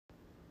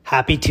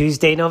Happy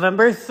Tuesday,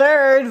 November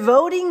 3rd,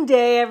 voting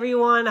day,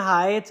 everyone.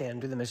 Hi, it's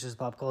Andrew, the Mistress of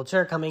Pop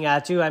Culture, coming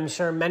at you. I'm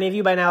sure many of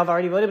you by now have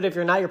already voted, but if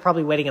you're not, you're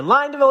probably waiting in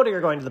line to vote, or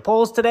you're going to the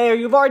polls today, or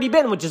you've already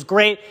been, which is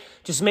great.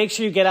 Just make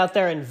sure you get out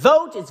there and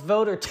vote. It's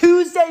Voter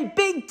Tuesday,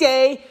 big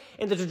day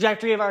in the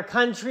trajectory of our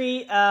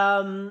country.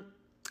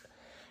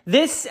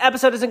 This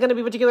episode isn't going to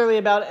be particularly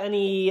about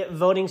any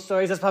voting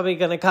stories. That's probably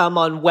going to come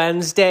on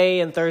Wednesday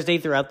and Thursday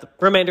throughout the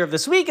remainder of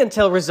this week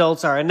until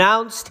results are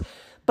announced.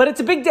 But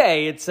it's a big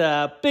day. It's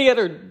big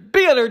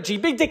energy,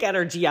 big dick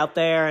energy out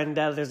there. And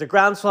there's a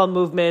groundswell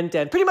movement.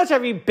 And pretty much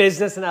every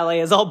business in LA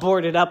is all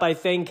boarded up, I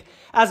think,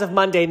 as of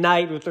Monday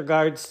night with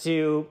regards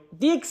to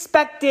the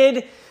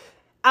expected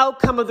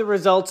outcome of the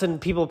results and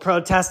people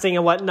protesting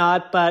and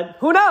whatnot. But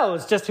who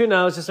knows? Just who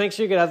knows? Just make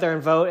sure you get out there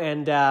and vote.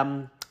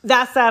 And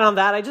that's that on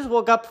that. I just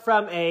woke up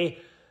from a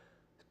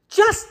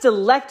just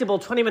delectable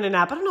 20-minute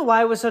nap. I don't know why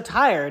I was so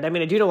tired. I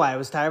mean, I do know why I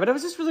was tired, but I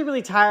was just really,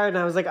 really tired, and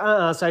I was like,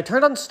 So I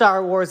turned on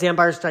Star Wars: The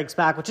Empire Strikes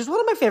Back, which is one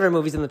of my favorite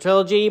movies in the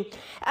trilogy,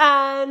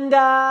 and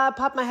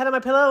popped my head on my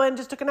pillow and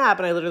just took a nap,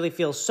 and I literally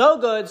feel so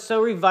good, so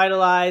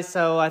revitalized.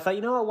 So I thought,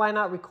 you know what, why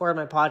not record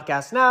my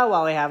podcast now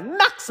while I have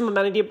maximum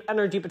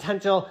energy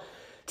potential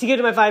to get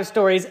to my 5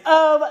 stories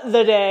of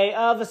the day,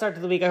 of the start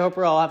to the week. I hope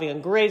we're all having a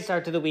great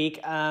start to the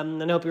week,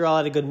 and I hope you're all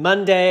had a good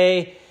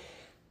Monday.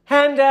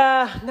 And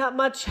not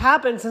much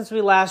happened since we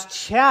last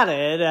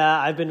chatted.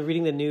 I've been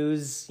reading the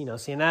news,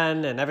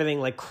 CNN and everything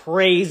like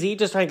crazy,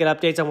 just trying to get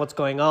updates on what's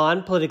going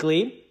on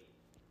politically,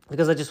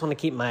 because I just want to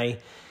keep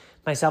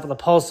myself on the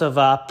pulse of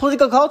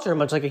political culture,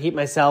 much like I keep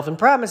myself and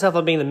pride myself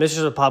on being the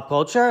mistress of pop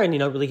culture and,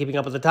 really keeping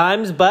up with the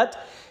times.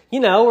 But,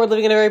 we're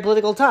living in a very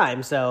political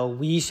time, so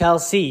we shall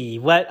see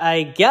what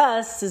I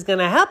guess is going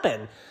to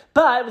happen.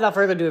 But without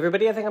further ado,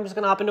 everybody, I think I'm just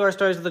going to hop into our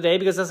stories of the day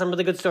because there's some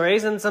really good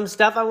stories and some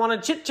stuff I want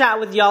to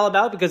chit-chat with y'all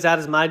about because that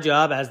is my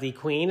job as the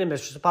queen and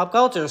mistress of pop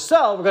culture.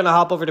 So we're going to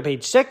hop over to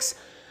page 6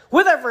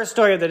 with our first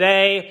story of the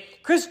day.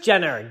 Kris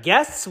Jenner.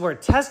 Guests were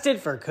tested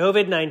for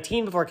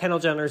COVID-19 before Kendall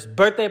Jenner's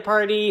birthday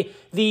party.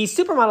 The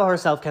supermodel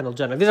herself, Kendall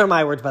Jenner. These are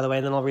my words, by the way,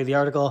 and then I'll read the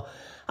article.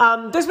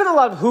 There's been a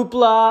lot of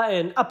hoopla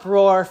and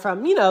uproar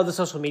from, the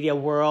social media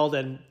world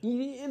and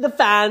the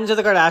fans of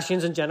the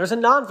Kardashians and Jenners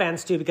and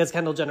non-fans too, because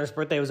Kendall Jenner's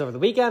birthday was over the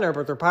weekend, her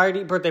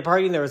birthday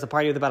party, and there was a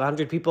party with about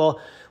 100 people,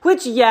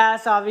 which,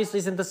 yes, obviously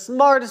isn't the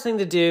smartest thing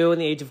to do in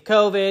the age of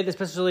COVID,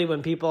 especially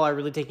when people are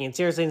really taking it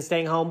seriously and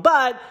staying home.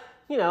 But,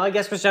 I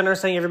guess Kris Jenner is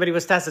saying everybody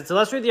was tested. So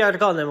let's read the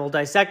article and then we'll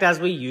dissect as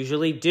we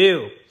usually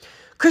do.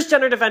 Kris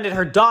Jenner defended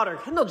her daughter,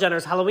 Kendall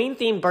Jenner's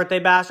Halloween-themed birthday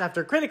bash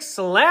after critics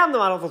slammed the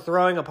model for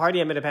throwing a party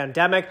amid a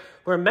pandemic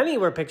where many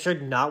were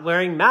pictured not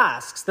wearing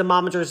masks. The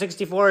momager,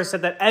 64,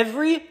 said that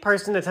every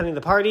person attending the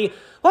party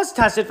was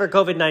tested for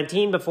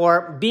COVID-19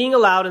 before being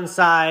allowed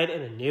inside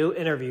in a new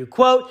interview.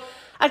 Quote,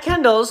 at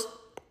Kendall's,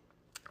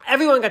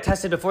 everyone got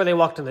tested before they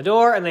walked in the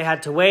door and they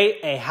had to wait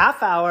a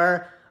half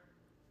hour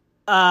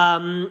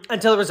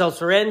until the results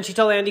were in. She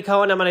told Andy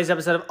Cohen on Monday's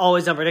episode of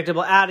Always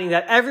Unpredictable, adding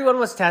that everyone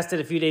was tested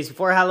a few days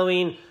before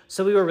Halloween,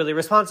 so we were really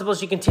responsible.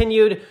 She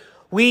continued,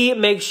 we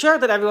make sure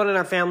that everyone in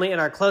our family and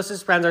our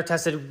closest friends are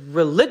tested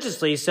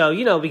religiously, so,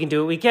 we can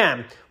do what we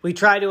can. We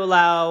try to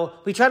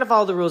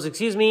follow the rules,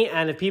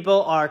 and if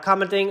people are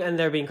commenting and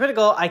they're being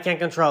critical, I can't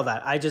control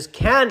that. I just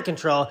can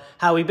control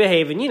how we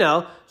behave and,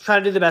 try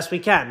to do the best we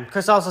can.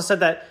 Kris also said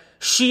that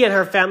she and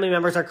her family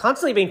members are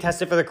constantly being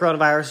tested for the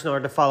coronavirus in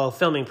order to follow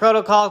filming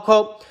protocol.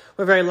 Quote,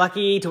 we're very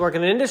lucky to work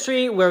in an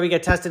industry where we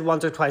get tested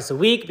once or twice a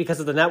week because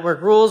of the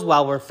network rules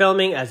while we're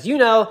filming. As you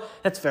know,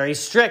 that's very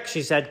strict,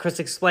 she said. Kris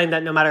explained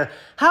that no matter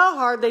how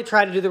hard they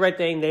try to do the right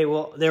thing, there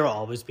will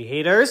always be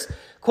haters.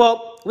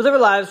 Quote, we live our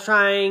lives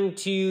trying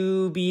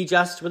to be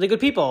just really good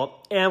people,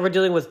 and we're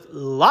dealing with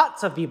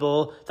lots of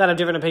people that have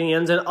different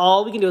opinions, and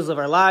all we can do is live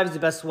our lives the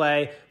best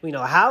way we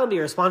know how and be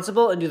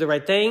responsible and do the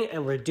right thing,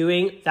 and we're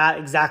doing that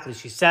exactly,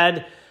 she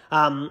said.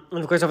 And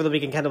of course, over the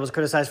weekend, Kendall was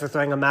criticized for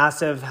throwing a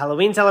massive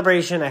Halloween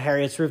celebration at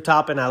Harriet's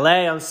rooftop in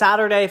LA on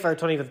Saturday for her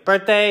 25th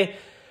birthday.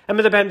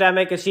 Amid the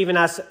pandemic, she even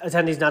asked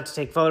attendees not to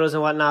take photos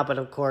and whatnot, but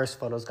of course,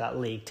 photos got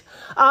leaked.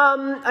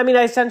 I'm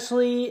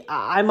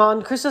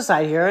on Kris's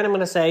side here, and I'm going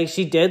to say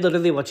she did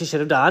literally what she should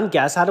have done.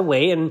 Guess how to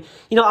wait. And,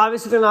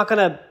 obviously they're not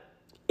going to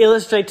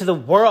illustrate to the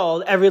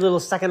world every little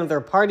second of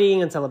their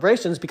partying and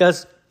celebrations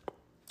because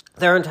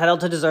they're entitled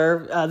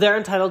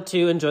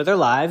to enjoy their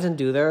lives and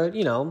do their,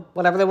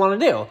 whatever they want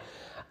to do.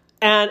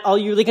 And all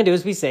you really can do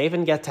is be safe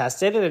and get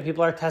tested. And if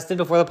people are tested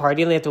before the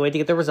party and they have to wait to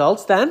get the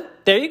results, then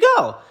there you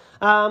go.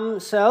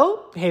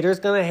 So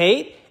haters gonna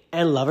hate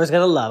and lovers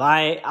gonna love.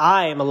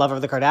 I am a lover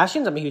of the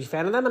Kardashians. I'm a huge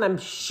fan of them, and I'm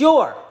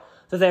sure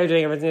that they're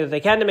doing everything that they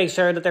can to make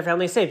sure that their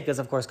family is safe because,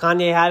 of course,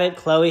 Kanye had it,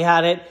 Khloe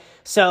had it.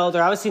 So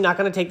they're obviously not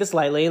going to take this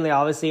lightly, and they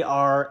obviously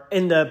are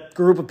in the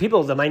group of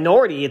people, the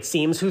minority, it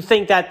seems, who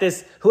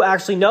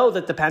actually know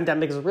that the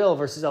pandemic is real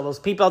versus all those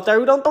people out there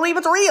who don't believe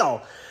it's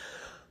real.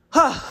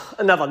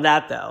 Enough on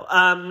that, though.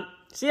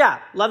 So yeah,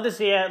 love to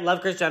see it.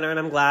 Love Kris Jenner, and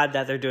I'm glad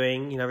that they're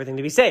doing, everything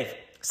to be safe.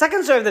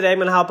 Second story of the day, I'm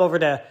going to hop over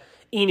to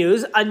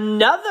E-News,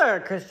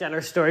 another Kris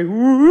Jenner story.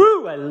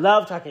 Woo! I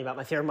love talking about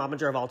my favorite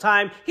momager of all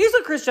time. Here's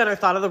what Kris Jenner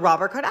thought of the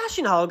Robert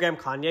Kardashian hologram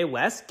Kanye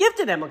West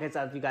gifted him. Okay,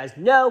 so if you guys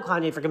know,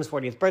 Kanye, for Kim's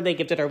 40th birthday,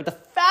 gifted her with a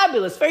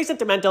fabulous, very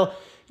sentimental,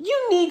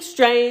 unique,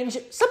 strange,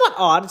 somewhat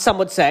odd, some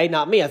would say,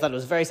 not me, I thought it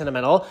was very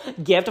sentimental,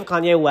 gift of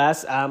Kanye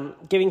West,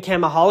 giving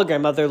Kim a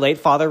hologram of their late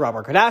father,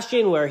 Robert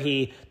Kardashian, where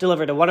he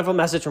delivered a wonderful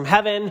message from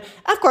heaven.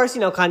 Of course,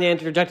 Kanye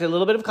interjected a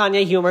little bit of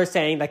Kanye humor,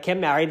 saying that Kim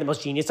married the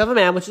most genius of a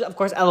man, which is, of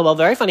course, LOL,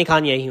 very funny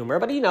Kanye humor,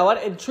 but you know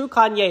what, in true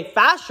Kanye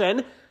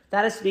fashion,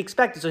 that is to be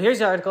expected. So here's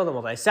the article, then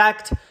we'll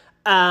dissect.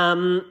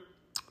 A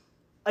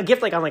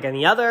gift unlike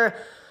any other.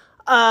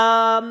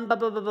 On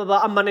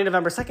Monday,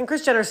 November 2nd,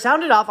 Kris Jenner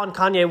sounded off on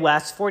Kanye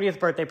West's 40th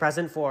birthday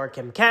present for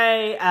Kim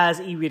K. As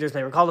e-readers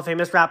may recall, the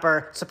famous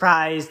rapper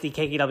surprised the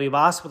KKW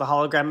boss with a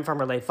hologram from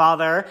her late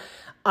father.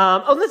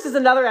 This is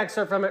another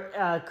excerpt from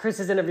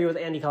Kris's interview with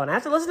Andy Cohen. I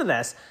have to listen to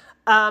this.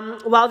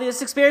 While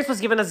this experience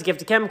was given as a gift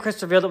to Kim,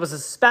 Kris revealed it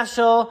was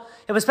special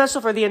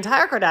for the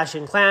entire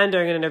Kardashian clan.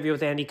 During an interview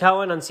with Andy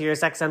Cohen on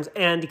SiriusXM's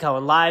Andy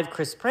Cohen Live,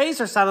 Kris praised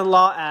her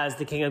son-in-law as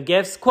the king of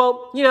gifts.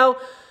 Quote,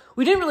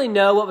 we didn't really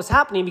know what was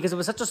happening because it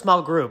was such a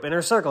small group, in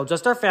her circle,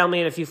 just our family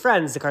and a few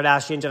friends, the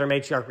Kardashian Jenner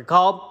matriarch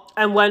recalled.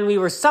 And when we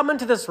were summoned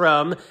to this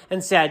room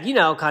and said,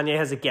 Kanye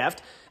has a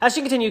gift, as she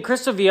continued,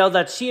 Kris revealed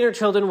that she and her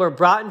children were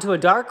brought into a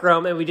dark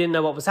room and we didn't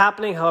know what was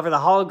happening. However, the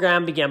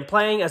hologram began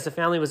playing as the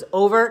family was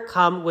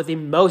overcome with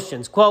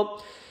emotions.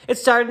 Quote, it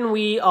started and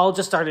we all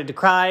just started to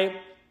cry.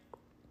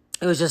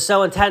 It was just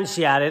so intense,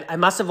 she added. I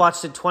must have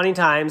watched it 20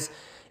 times.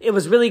 It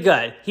was really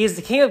good. He is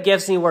the king of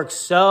gifts, and he worked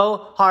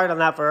so hard on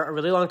that for a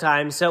really long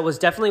time, so it was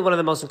definitely one of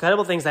the most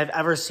incredible things I've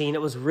ever seen.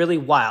 It was really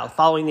wild.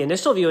 Following the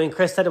initial viewing,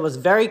 Kris said it was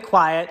very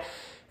quiet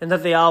and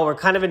that they all were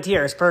kind of in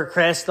tears. Per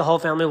Kris, the whole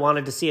family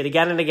wanted to see it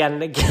again and again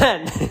and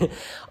again.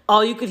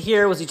 All you could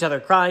hear was each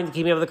other crying. The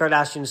keeping up with the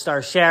Kardashian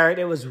stars shared.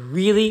 It was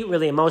really,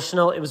 really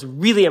emotional. It was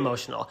really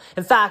emotional.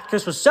 In fact,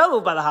 Kris was so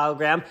moved by the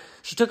hologram,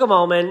 she took a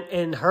moment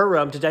in her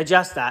room to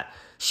digest that.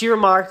 She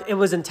remarked, it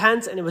was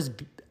intense and it was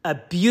a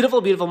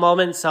beautiful, beautiful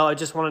moment, so I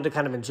just wanted to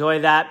kind of enjoy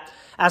that.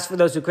 As for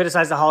those who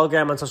criticized the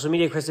hologram on social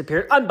media, Kris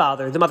appeared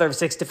unbothered. The mother of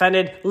 6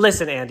 defended,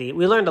 listen, Andy,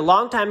 we learned a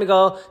long time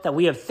ago that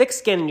we have thick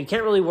skin and you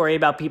can't really worry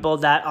about people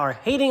that are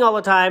hating all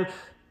the time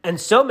and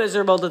so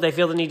miserable that they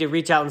feel the need to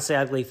reach out and say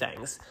ugly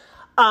things.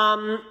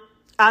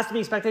 As to be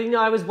expected,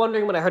 I was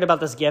wondering when I heard about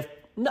this gift,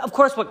 of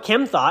course, what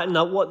Kim thought,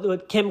 and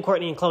what Kim,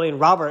 Kourtney, and Khloe and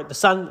Robert, the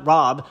son,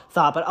 Rob,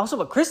 thought, but also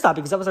what Kris thought,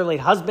 because that was their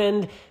late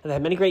husband, and they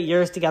had many great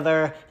years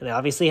together, and they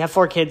obviously have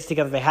 4 kids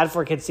together. They had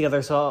 4 kids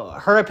together, so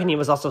her opinion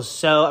was also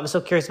I was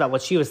so curious about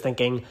what she was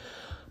thinking.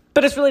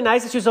 But it's really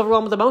nice that she was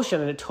overwhelmed with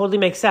emotion, and it totally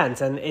makes sense.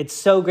 And it's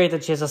so great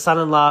that she has a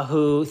son-in-law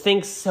who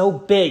thinks so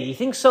big. He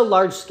thinks so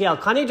large scale.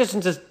 Kanye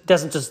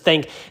doesn't just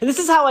think. And this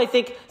is how I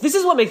think, this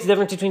is what makes the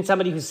difference between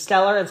somebody who's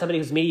stellar and somebody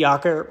who's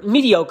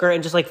mediocre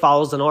and just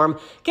follows the norm.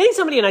 Getting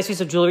somebody a nice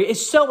piece of jewelry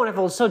is so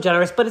wonderful, it's so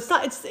generous, but it's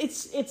not,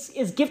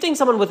 it's gifting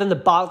someone within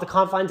the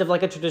confines of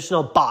a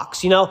traditional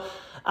box,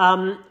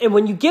 and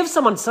when you give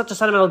someone such a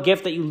sentimental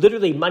gift that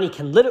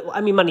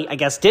money I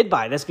guess did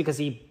buy this because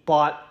he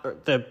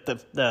bought the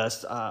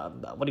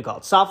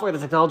software, the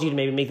technology to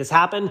maybe make this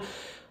happen.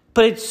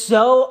 But it's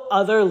so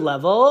other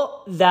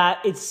level that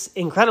it's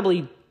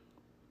incredibly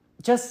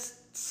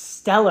just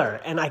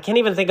stellar. And I can't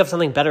even think of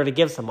something better to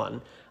give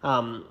someone.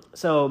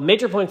 So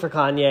major point for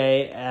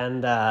Kanye,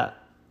 and I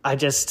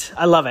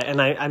love it.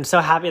 And I'm so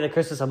happy that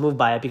Kris was so moved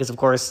by it because, of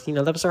course,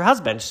 that was her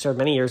husband. She served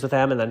many years with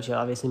him, and then she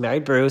obviously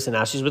married Bruce, and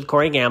now she's with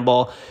Corey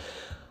Gamble.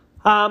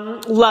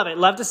 Love it.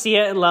 Love to see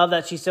it, and love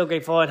that she's so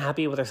grateful and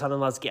happy with her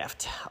son-in-law's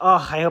gift.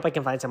 Oh, I hope I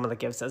can find someone that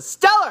gives as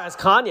stellar as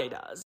Kanye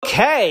does.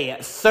 Okay,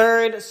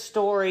 third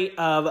story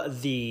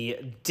of the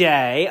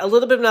day. A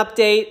little bit of an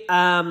update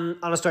on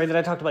a story that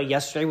I talked about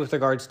yesterday with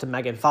regards to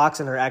Megan Fox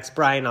and her ex,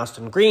 Brian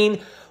Austin Green,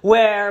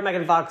 where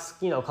Megan Fox,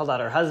 called out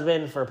her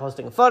husband for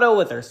posting a photo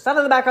with her son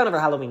in the background of her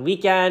Halloween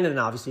weekend, and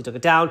obviously took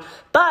it down.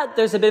 But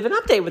there's a bit of an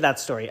update with that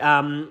story.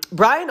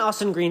 Brian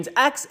Austin Green's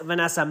ex,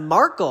 Vanessa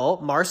Marcil,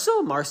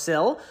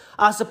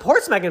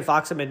 supports Megan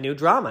Fox amid new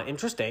drama.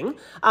 Interesting.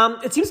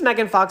 It seems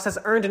Megan Fox has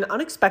earned an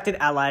unexpected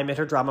ally amid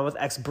her drama with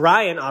ex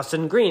Brian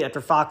Austin Green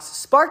after Fox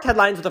sparked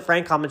headlines with a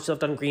frank comment she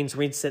left on Green's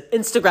recent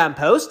Instagram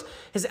post.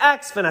 His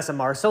ex, Vanessa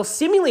Marcil,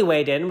 seemingly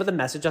weighed in with a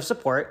message of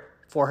support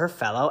for her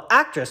fellow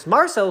actress.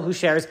 Marcil, who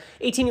shares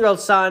 18-year-old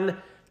son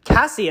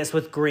Cassius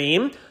with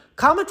Green,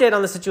 commented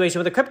on the situation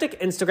with a cryptic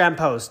Instagram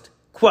post.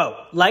 Quote,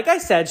 like I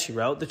said, she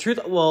wrote, the truth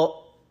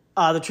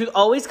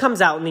always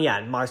comes out in the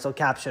end. Marcil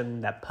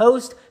captioned that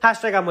post.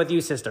 #I'm with you,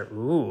 sister.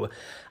 Ooh.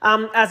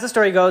 As the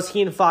story goes,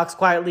 he and Fox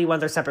quietly went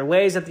their separate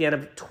ways at the end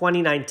of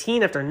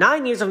 2019 after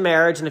 9 years of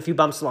marriage and a few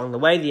bumps along the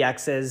way. The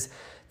exes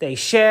they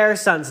share,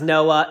 sons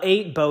Noah,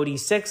 8, Bday,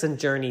 6, and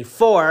Journey,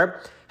 4,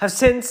 have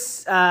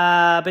since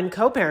been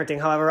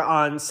co-parenting. However,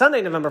 on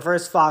Sunday, November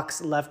 1st,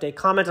 Fox left a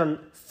comment on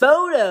a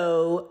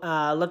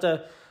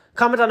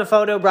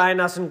photo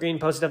Brian Austin Green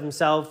posted of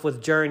himself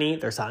with Journey,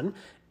 their son,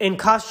 in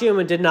costume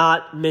and did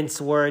not mince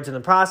words in the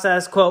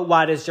process. Quote,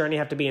 why does Journey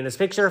have to be in this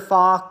picture?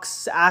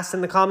 Fox asked in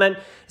the comment.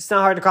 It's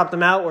not hard to crop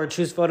them out or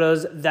choose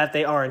photos that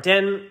they aren't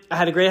in. I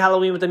had a great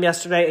Halloween with them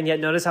yesterday, and yet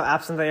notice how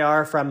absent they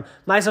are from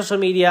my social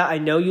media. I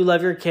know you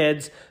love your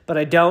kids, but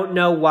I don't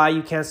know why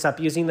you can't stop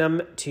using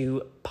them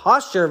to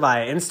posture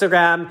via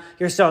Instagram.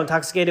 You're so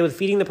intoxicated with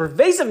feeding the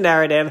pervasive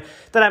narrative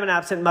that I'm an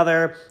absent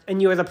mother and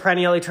you are the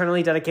perennial,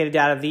 eternally dedicated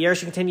dad of the year.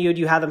 She continued,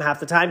 you have them half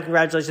the time.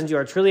 Congratulations, you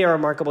are truly a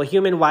remarkable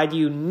human. Why do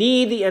you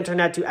need the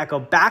internet to echo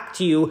back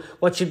to you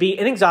what should be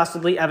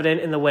inexhaustibly evident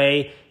in the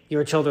way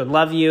your children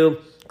love you?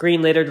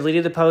 Green later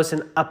deleted the post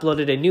and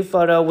uploaded a new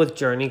photo with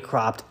Journey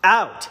cropped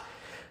out.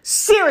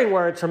 Searing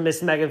words from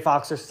Miss Megan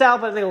Fox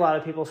herself. I think a lot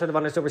of people sort of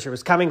understood where she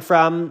was coming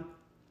from,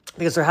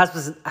 because there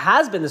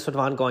has been this sort of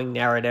ongoing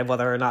narrative,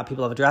 whether or not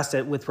people have addressed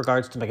it, with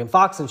regards to Megan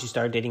Fox since she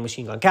started dating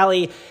Machine Gun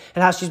Kelly,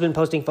 and how she's been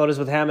posting photos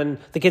with him, and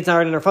the kids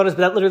aren't in her photos, but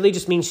that literally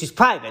just means she's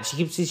private.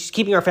 She's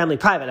keeping her family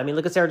private. I mean,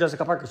 look at Sarah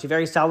Jessica Parker. She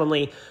very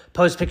seldomly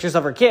posts pictures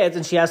of her kids,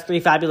 and she has 3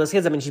 fabulous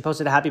kids. I mean, she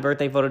posted a happy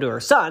birthday photo to her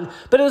son,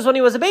 but it was when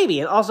he was a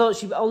baby. And also,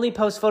 she only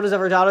posts photos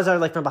of her daughters that are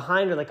like from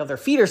behind or like of their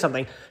feet or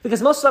something,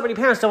 because most celebrity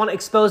parents don't want to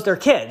expose their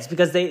kids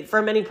because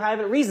for many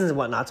private reasons and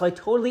whatnot. So I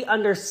totally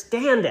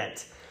understand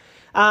it.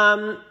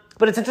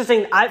 But it's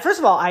interesting. First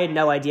of all, I had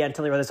no idea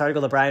until I read this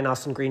article that Brian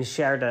Austin Green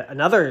shared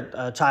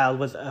another child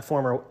with a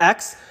former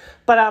ex.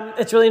 But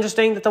it's really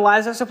interesting that the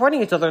wives are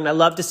supporting each other, and I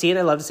love to see it.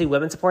 I love to see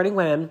women supporting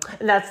women.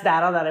 And that's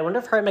that on that. I wonder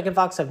if her and Megan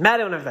Fox have met.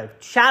 I wonder if they've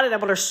chatted. I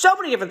wonder so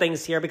many different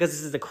things here, because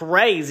this is a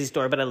crazy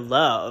story. But I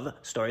love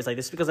stories like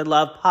this because I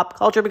love pop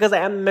culture, because I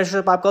am a mission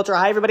of pop culture.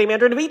 Hi, everybody. I'm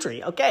Andrew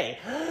Dimitri. Okay.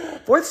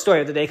 Fourth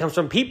story of the day comes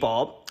from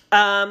People.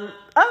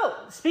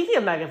 Speaking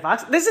of Megan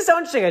Fox, this is so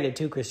interesting. I did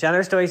 2 Kris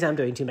Jenner stories, and I'm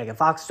doing 2 Megan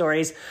Fox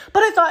stories.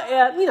 But I thought,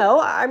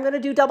 I'm going to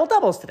do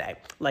doubles today.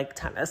 Like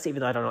tennis,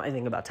 even though I don't know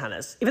anything about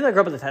tennis. Even though I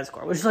grew up with a tennis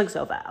court, which is like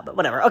so bad, but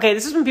whatever. Okay,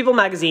 this is from People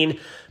magazine.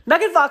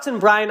 Megan Fox and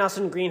Brian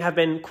Austin Green have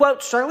been,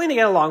 quote, struggling to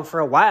get along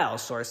for a while,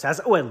 source says.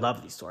 Oh, I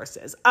love these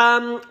sources.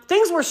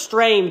 Things were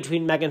strained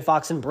between Megan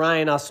Fox and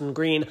Brian Austin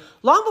Green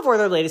long before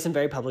their latest and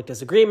very public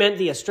disagreement.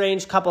 The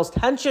estranged couple's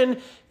tension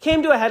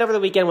came to a head over the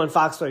weekend when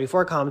Fox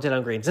 34 commented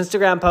on Green's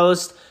Instagram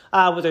post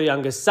with their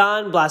youngest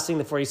son, blasting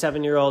the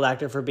 47-year-old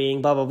actor for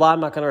being blah, blah, blah. I'm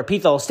not going to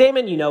repeat the whole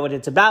statement. You know what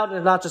it's about,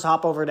 and not just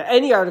hop over to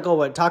any article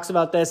where it talks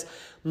about this.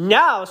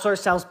 Now, a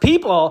source tells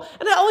People,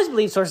 and I always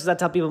believe sources that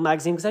tell People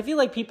magazine, because I feel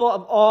like People,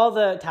 of all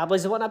the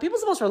tabloids and whatnot,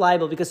 People's the most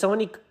reliable, because so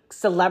many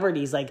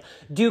celebrities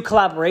do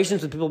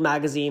collaborations with People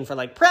magazine for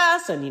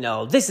press,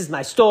 and this is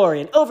my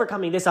story and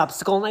overcoming this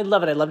obstacle, and I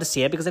love it. I love to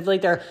see it, because I feel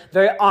like they're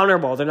very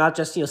honorable. They're not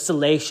just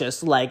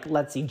salacious like,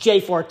 let's see,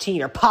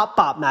 J14 or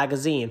Pop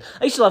magazine.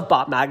 I used to love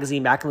Bop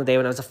magazine back in the day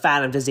when I was a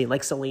fan of Disney,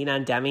 like Selena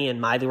and Demi and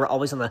Miley were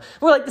always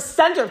the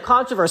center of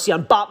controversy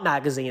on Bop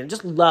magazine. I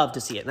just love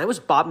to see it, and I wish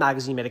Bop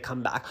magazine made a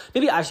comeback.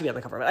 Maybe I should be on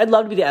the cover of it. I'd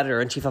love to be the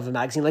editor-in-chief of a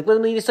magazine, like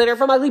Lily Slater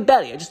from Ugly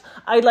Betty. I just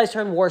idolized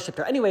her and worshipped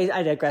her. Anyways,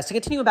 I digress. To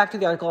continue back to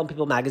the article on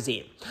People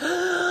magazine.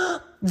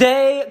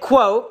 They,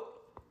 quote,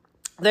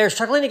 they're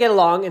struggling to get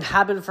along and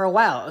have been for a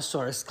while, a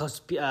source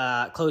close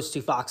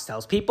to Fox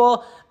tells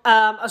People.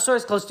 A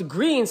source close to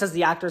Green says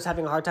the actor is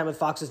having a hard time with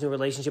Fox's new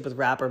relationship with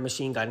rapper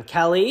Machine Gun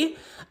Kelly.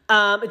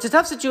 It's a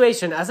tough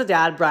situation. As a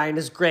dad, Brian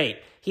is great.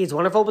 He's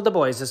wonderful with the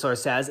boys, the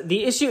source says.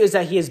 The issue is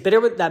that he is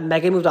bitter that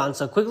Megan moved on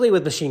so quickly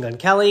with Machine Gun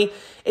Kelly.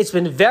 It's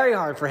been very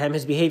hard for him.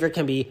 His behavior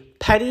can be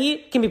petty,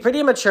 can be pretty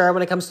immature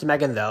when it comes to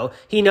Megan, though.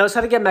 He knows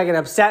how to get Megan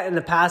upset. In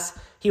the past,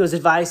 he was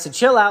advised to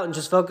chill out and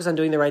just focus on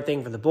doing the right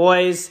thing for the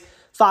boys.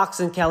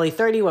 Fox and Kelly,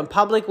 30, went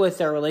public with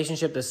their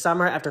relationship this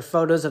summer after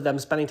photos of them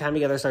spending time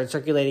together started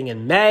circulating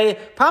in May,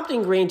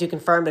 prompting Green to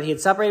confirm that he had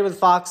separated with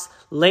Fox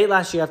late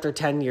last year after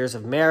 10 years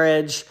of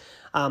marriage.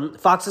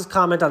 Fox's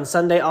comment on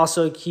Sunday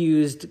also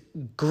accused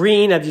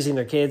Green of using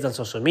their kids on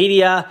social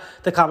media.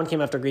 The comment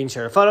came after Green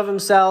shared a photo of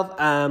himself.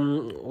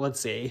 Let's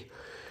see.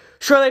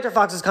 Shortly after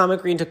Fox's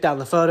comment, Green took down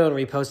the photo and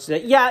reposted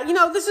it. Yeah,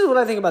 this is what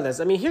I think about this.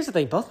 I mean, here's the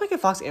thing. Both Megan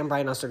Fox and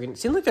Brian Austin Green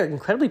seem like they're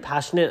incredibly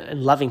passionate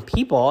and loving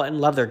people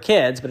and love their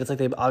kids, but it's like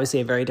they obviously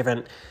have very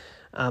different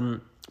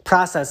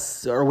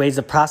process or ways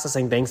of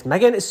processing things.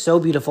 Megan is so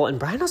beautiful and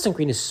Brian Austin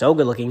Green is so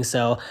good looking,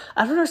 so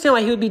I don't understand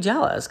why he would be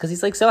jealous, because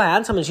he's so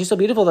handsome and she's so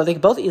beautiful that they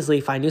could both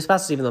easily find new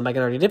spouses, even though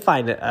Megan already did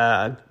find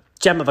a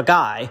gem of a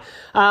guy.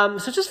 So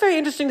it's just very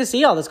interesting to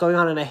see all this going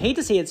on, and I hate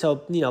to see it so,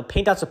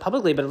 paint out so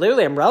publicly, but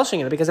literally I'm relishing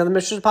in it because I'm the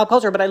mistress of pop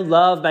culture, but I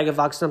love Megan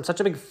Fox, and I'm such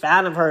a big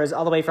fan of hers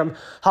all the way from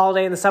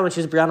Holiday in the Sun when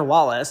she was Brianna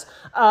Wallace.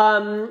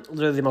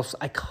 Literally the most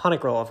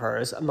iconic role of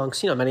hers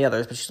amongst, many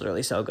others, but she's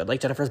literally so good. Like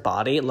Jennifer's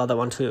Body, love that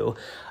one too.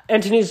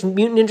 And Teenage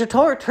Mutant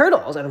Ninja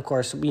Turtles, and of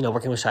course,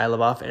 working with Shia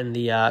LaBeouf in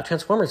the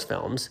Transformers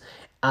films.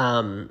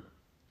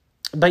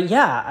 But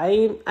yeah,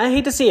 I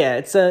hate to see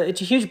it.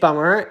 It's a huge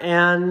bummer,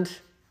 and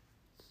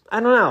I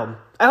don't know.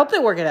 I hope they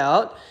work it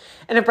out.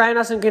 And if Brian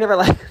Austin Green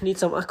ever needs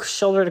some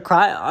shoulder to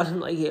cry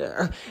on,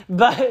 here.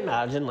 But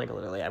imagine,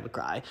 literally, I would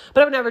cry. But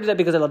I would never do that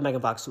because I love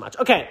Megan Fox so much.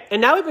 Okay,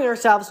 and now we bring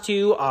ourselves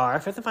to our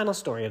fifth and final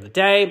story of the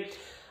day.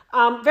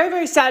 Very,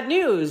 very sad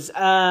news,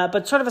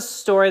 but sort of a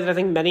story that I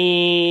think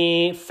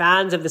many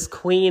fans of this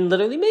queen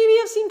literally maybe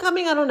have seen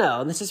coming. I don't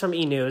know. And this is from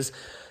E! News.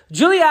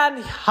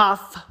 Julianne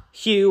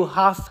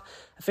Hough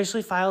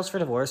officially files for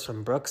divorce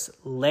from Brooks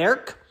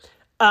Laich.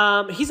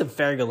 He's a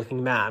very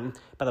good-looking man,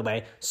 by the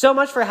way. So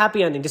much for a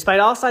happy ending. Despite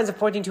all signs of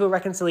pointing to a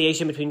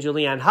reconciliation between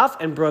Julianne Hough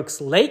and Brooks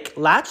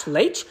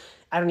Laich.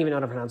 I don't even know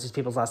how to pronounce these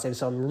people's last names,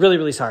 so I'm really,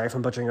 really sorry if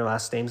I'm butchering your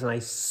last names, and I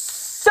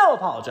so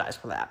apologize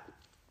for that.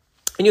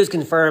 The news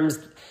confirms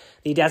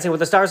the Dancing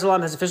with the Stars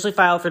alum has officially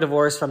filed for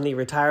divorce from the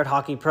retired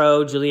hockey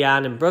pro.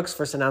 Julianne and Brooks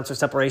first announced their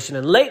separation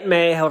in late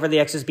May. However, the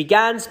exes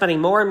began spending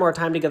more and more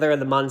time together in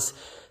the months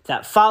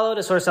that followed.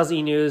 A source tells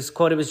E! News,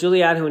 quote, it was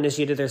Julianne who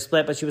initiated their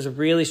split, but she was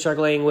really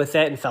struggling with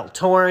it and felt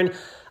torn.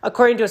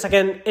 According to a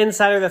second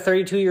insider, the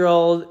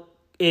 32-year-old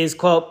is,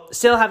 quote,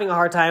 still having a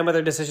hard time with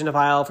her decision to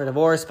file for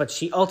divorce, but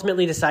she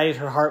ultimately decided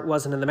her heart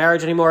wasn't in the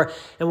marriage anymore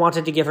and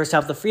wanted to give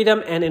herself the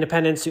freedom and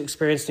independence to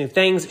experience new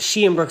things.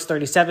 She and Brooks,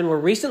 37, were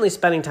recently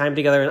spending time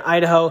together in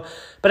Idaho,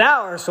 but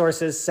our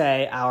sources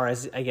say, I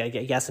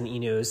guess in E!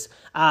 News, say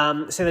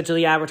that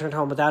Julianne returned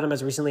home without him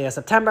as recently as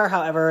September.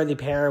 However, the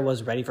pair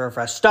was ready for a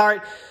fresh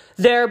start.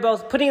 They're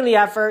both putting in the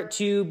effort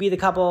to be the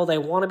couple they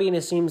want to be, and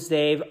it seems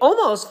they've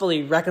almost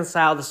fully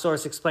reconciled, the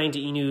source explained to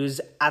E! News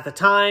at the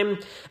time.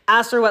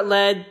 Asked for what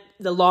led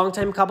the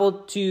longtime couple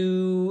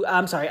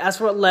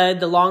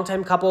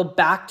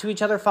back to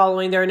each other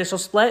following their initial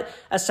split.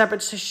 A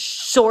separate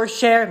source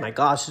shared, my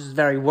gosh, this is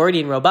very wordy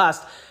and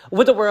robust.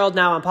 With the world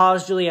now on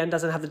pause, Julianne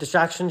doesn't have the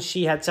distractions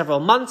she had several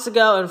months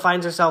ago and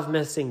finds herself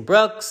missing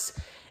Brooks.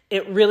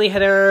 It really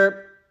hit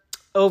her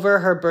over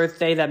her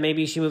birthday that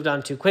maybe she moved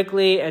on too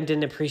quickly and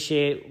didn't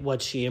appreciate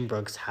what she and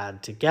Brooks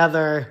had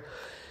together.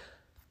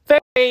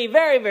 Very,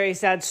 very, very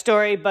sad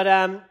story, but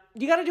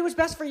you got to do what's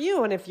best for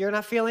you. And if you're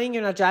not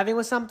driving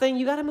with something,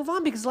 you got to move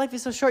on because life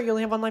is so short. You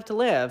only have one life to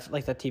live.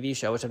 Like that TV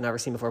show, which I've never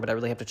seen before, but I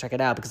really have to check it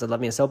out because I love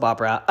me a soap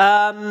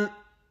opera.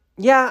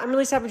 Yeah, I'm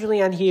really sad for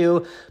Julianne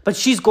Hough, but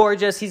she's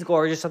gorgeous. He's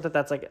gorgeous. Not that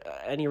that's like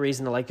any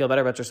reason to feel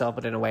better about yourself,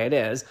 but in a way it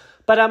is.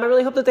 But I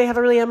really hope that they have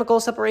a really amicable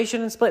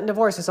separation and split and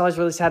divorce. It's always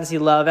really sad to see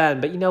love end.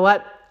 But you know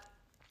what?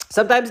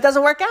 Sometimes it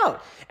doesn't work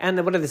out.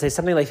 And what do they say?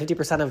 Something like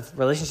 50% of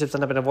relationships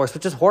end up in divorce,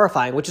 which is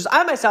horrifying, which is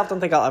I myself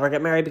don't think I'll ever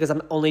get married because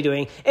I'm only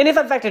doing, and if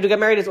in fact I do get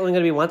married, it's only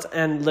going to be once.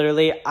 And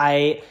literally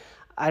I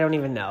don't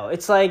even know.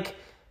 It's like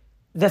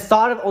the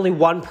thought of only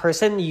one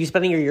person, you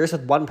spending your years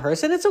with one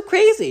person, it's so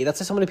crazy.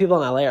 That's why so many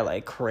people in LA are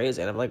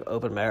crazy and have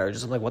open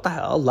marriages. I'm like, what the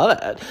hell? Love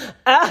it.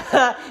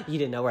 You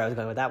didn't know where I was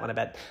going with that one, I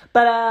bet.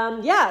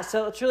 But yeah,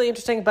 so it's really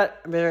interesting,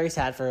 but I'm very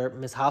sad for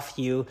Ms. Hough,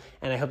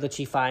 and I hope that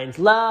she finds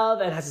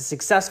love and has a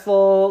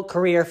successful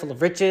career full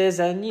of riches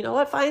and, you know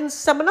what, finds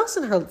someone else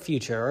in her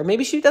future. Or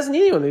maybe she doesn't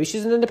need anyone. Maybe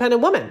she's an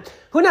independent woman.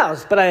 Who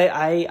knows? But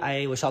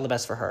I wish all the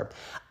best for her.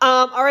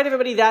 All right,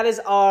 everybody, that is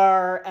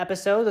our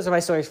episode. Those are my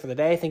stories for the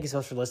day. Thank you so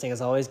much for listening.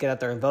 As always, get out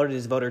there and vote. It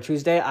is Voter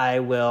Tuesday. I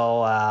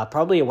will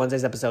probably a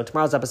Wednesday's episode,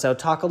 tomorrow's episode,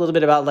 talk a little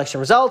bit about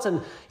election results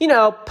and,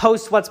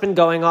 post what's been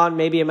going on.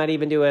 Maybe I might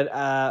even do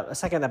a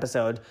second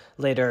episode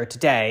later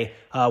today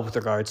with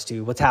regards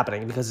to what's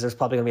happening, because there's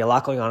probably going to be a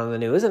lot going on in the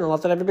news and a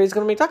lot that everybody's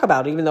going to be talking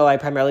about. Even though I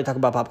primarily talk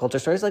about pop culture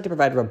stories, I like to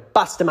provide a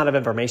robust amount of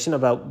information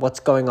about what's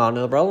going on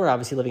in the world. We're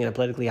obviously living in a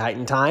politically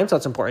heightened time, so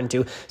it's important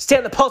to stay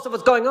on the pulse of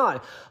what's going on.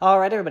 All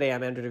right, everybody,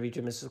 I'm Andrew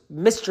DeVito,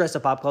 mistress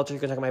of pop culture. You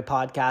can check out my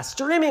podcast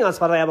streaming on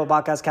Spotify, Apple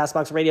Podcasts,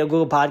 CastBox Radio,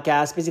 Google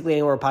Podcasts, basically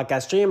anywhere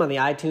podcast stream, on the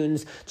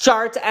iTunes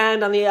chart,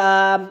 and on the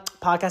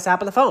podcast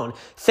app on the phone.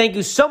 Thank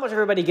you so much,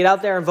 everybody. Get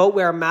out there and vote.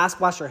 Wear a mask,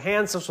 wash your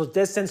hands, social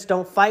distance.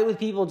 Don't fight with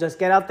people. Just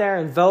get out there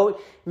and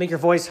vote. Make your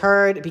voice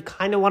heard. Be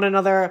kind to one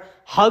another.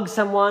 Hug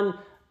someone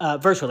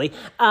virtually.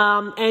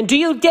 And do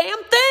your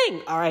damn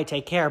thing. All right,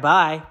 take care.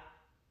 Bye.